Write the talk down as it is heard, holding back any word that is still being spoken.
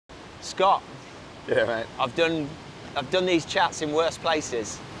Scott. Yeah, mate. I've done these chats in worse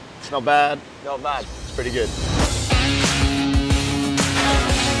places. It's not bad. Not bad. It's pretty good.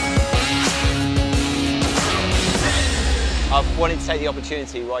 I've wanted to take the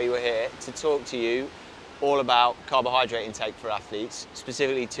opportunity while you were here to talk to you all about carbohydrate intake for athletes,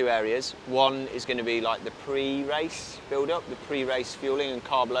 specifically two areas. One is going to be like the pre-race build-up, the pre-race fueling and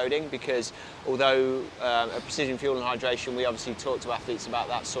carb loading, because although at Precision Fuel and Hydration, we obviously talk to athletes about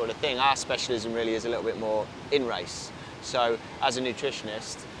that sort of thing, our specialism really is a little bit more in-race. So as a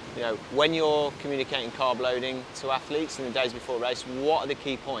nutritionist, you know, when you're communicating carb loading to athletes in the days before a race, what are the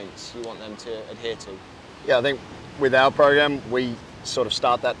key points you want them to adhere to? Yeah, I think with our program, we sort of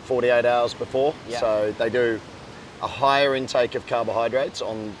start that 48 hours before. Yeah. So they do a higher intake of carbohydrates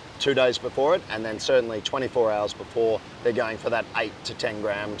on 2 days before it, and then certainly 24 hours before they're going for that 8 to 10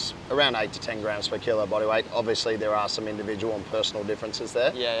 grams, around 8 to 10 grams per kilo body weight. Obviously there are some individual and personal differences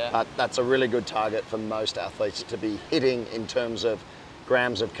there, but that's a really good target for most athletes to be hitting in terms of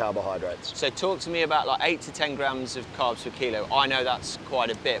grams of carbohydrates. So talk to me about like 8 to 10 grams of carbs per kilo. I know that's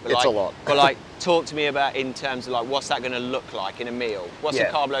quite a bit, but it's like, a lot. But like, talk to me about in terms of like, what's that going to look like in a meal? What's a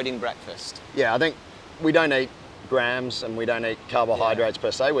carb loading breakfast? Yeah, I think we don't eat grams and we don't eat carbohydrates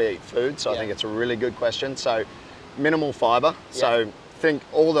per se, we eat food, so I think it's a really good question. So minimal fiber, so think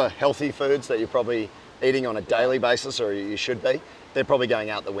all the healthy foods that you're probably eating on a daily basis, or you should be, they're probably going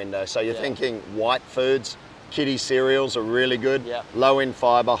out the window. So you're thinking white foods, kiddie cereals are really good, low in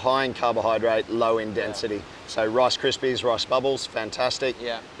fiber, high in carbohydrate, low in density. So Rice Krispies, Rice Bubbles, fantastic.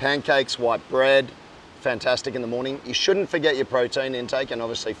 Pancakes, white bread, fantastic in the morning. You shouldn't forget your protein intake and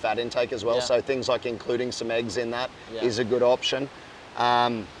obviously fat intake as well. So things like including some eggs in that is a good option.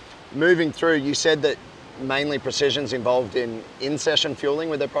 Moving through, you said that mainly Precision's involved in session fueling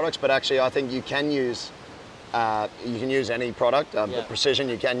with their products, but actually I think you can use any product, but Precision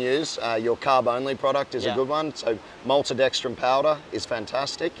you can use. Your carb-only product is a good one. So maltodextrin powder is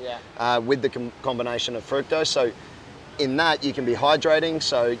fantastic with the combination of fructose. So in that you can be hydrating,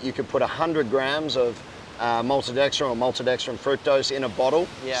 so you could put 100 grams of maltodextrin or maltodextrin fructose in a bottle,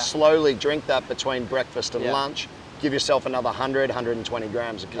 slowly drink that between breakfast and lunch, give yourself another 100, 120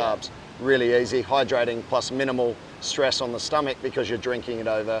 grams of carbs. Really easy, hydrating plus minimal stress on the stomach because you're drinking it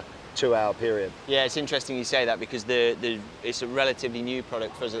over 2-hour period. Yeah, it's interesting you say that because it's a relatively new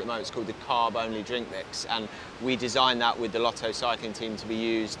product for us at the moment. It's called the carb-only drink mix, and we designed that with the Lotto cycling team to be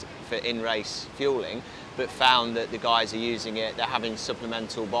used for in-race fueling, but found that the guys are using it, they're having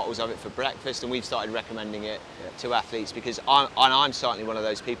supplemental bottles of it for breakfast, and we've started recommending it to athletes because I'm certainly one of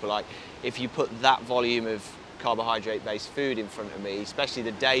those people, like if you put that volume of carbohydrate-based food in front of me, especially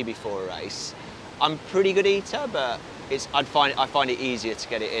the day before a race, I'm a pretty good eater, but I find it easier to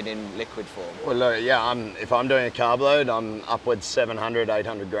get it in liquid form. Well, look, if I'm doing a carb load, I'm upwards 700,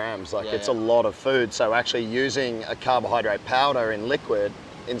 800 grams. Like it's a lot of food. So actually using a carbohydrate powder in liquid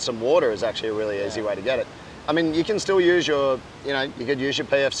in some water is actually a really easy way to get it. I mean, you can still use you could use your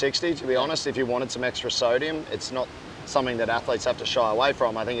PF60, to be honest, if you wanted some extra sodium. It's not something that athletes have to shy away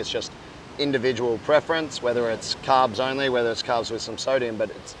from. I think it's just individual preference, whether it's carbs only, whether it's carbs with some sodium,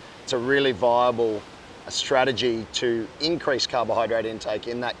 but it's a really viable strategy to increase carbohydrate intake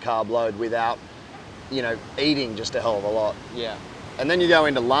in that carb load without, eating just a hell of a lot. And then you go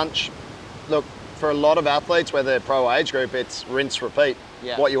into lunch. Look, for a lot of athletes, whether they're pro age group, it's rinse, repeat.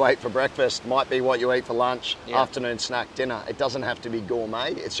 What you ate for breakfast might be what you eat for lunch, afternoon snack, dinner. It doesn't have to be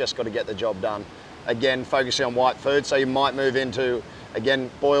gourmet. It's just got to get the job done. Again, focusing on white food. So you might move into, again,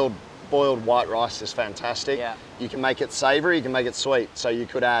 boiled white rice is fantastic. You can make it savory, you can make it sweet. So you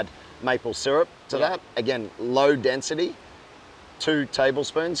could add maple syrup to that. Again, low density. 2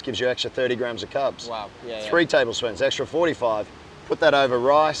 tablespoons gives you extra 30 grams of carbs. Wow. 3 tablespoons, extra 45. Put that over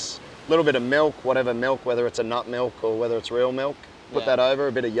rice, a little bit of milk, whatever milk, whether it's a nut milk or whether it's real milk. Put that over,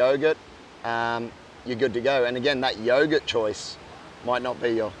 a bit of yogurt, you're good to go. And again, that yogurt choice might not be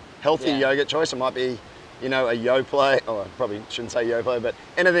your healthy yogurt choice. It might be, a Yoplait, or I probably shouldn't say Yoplait, but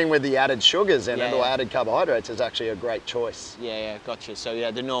anything with the added sugars in it or added carbohydrates is actually a great choice. Gotcha.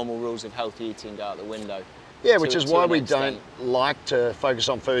 So the normal rules of healthy eating go out the window. Yeah, which is why we don't like to focus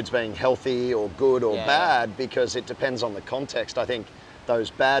on foods being healthy or good or bad, because it depends on the context. I think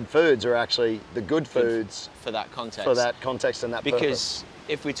those bad foods are actually the good foods for that context. For that context and that purpose. Because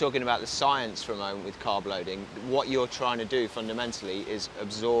if we're talking about the science for a moment with carb loading, what you're trying to do fundamentally is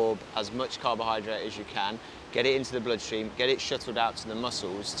absorb as much carbohydrate as you can, get it into the bloodstream, get it shuttled out to the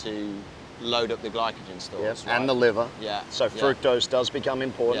muscles to load up the glycogen stores. And the liver. So Yeah. fructose does become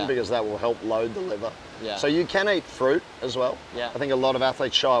important because that will help load the liver. So you can eat fruit as well. I think a lot of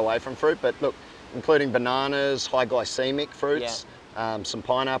athletes shy away from fruit, but look, including bananas, high glycemic fruits, some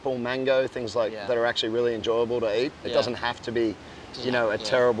pineapple, mango, things like that are actually really enjoyable to eat. It doesn't have to be, you know, a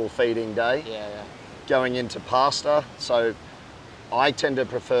terrible feeding day. Going into pasta, so I tend to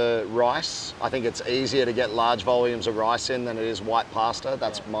prefer rice. I think it's easier to get large volumes of rice in than it is white pasta.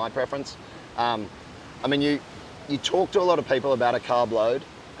 That's my preference. I mean, you talk to a lot of people about a carb load,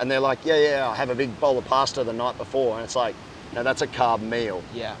 and they're like, yeah, I have a big bowl of pasta the night before, and it's like, no, that's a carb meal.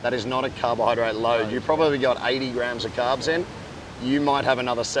 That is not a carbohydrate load. You probably got 80 grams of carbs in. You might have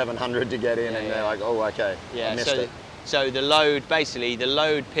another 700 to get in, and they're like, oh, okay, I missed it. So the load, basically, the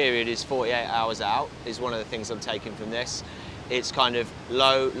load period is 48 hours out, is one of the things I'm taking from this. It's kind of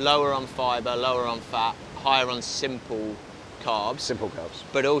lower on fiber, lower on fat, higher on simple carbs. Simple carbs.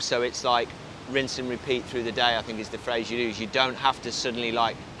 But also it's like rinse and repeat through the day, I think is the phrase you use. You don't have to suddenly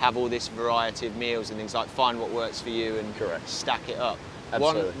like have all this variety of meals and things, like find what works for you and stack it up.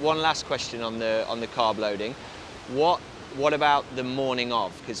 Absolutely. One last question on the carb loading. What about the morning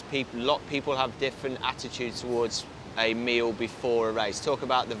of? Because a lot of people have different attitudes towards a meal before a race. Talk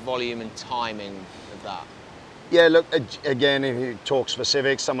about the volume and timing of that. Yeah, look, again, if you talk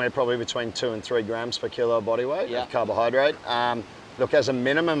specifics, somewhere probably between 2 and 3 grams per kilo of body weight of carbohydrate. Look, as a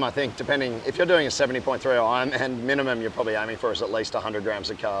minimum, I think, depending, if you're doing a 70.3 Ironman, minimum you're probably aiming for is at least 100 grams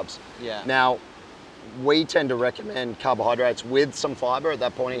of carbs. Now, we tend to recommend carbohydrates with some fiber at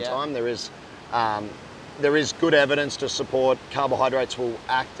that point in time. There is good evidence to support carbohydrates will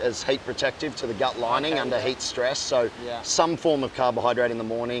act as heat protective to the gut lining under heat stress. So some form of carbohydrate in the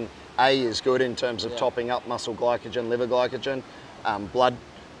morning, is good in terms of topping up muscle glycogen, liver glycogen, blood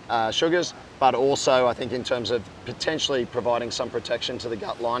sugars, but also I think in terms of potentially providing some protection to the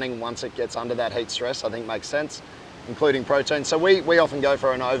gut lining once it gets under that heat stress, I think makes sense, including protein. So we often go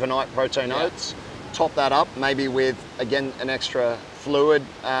for an overnight protein oats, top that up maybe with, again, an extra fluid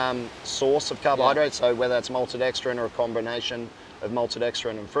source of carbohydrate, so whether it's maltodextrin or a combination of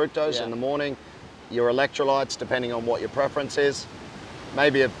maltodextrin and fructose in the morning, your electrolytes, depending on what your preference is,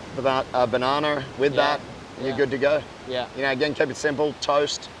 maybe a banana with that, you're good to go. You know, again, keep it simple,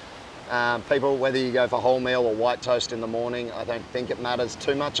 toast. People, whether you go for wholemeal or white toast in the morning, I don't think it matters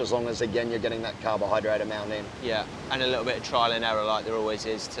too much as long as, again, you're getting that carbohydrate amount in. And a little bit of trial and error like there always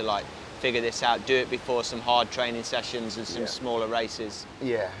is to like figure this out, do it before some hard training sessions and some smaller races.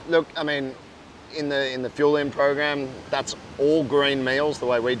 Look, I mean, in the Fuelin program, that's all green meals. The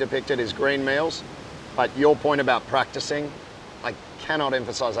way we depict it is green meals. But your point about practicing, I cannot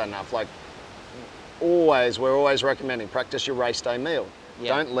emphasize that enough. Like, we're always recommending practice your race day meal.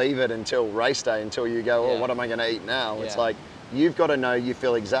 Don't leave it until race day, until you go, oh, what am I going to eat now? It's like, you've got to know you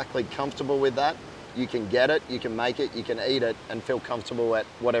feel exactly comfortable with that. You can get it, you can make it, you can eat it, and feel comfortable at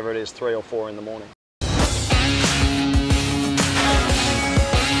whatever it is, 3 or 4 in the morning.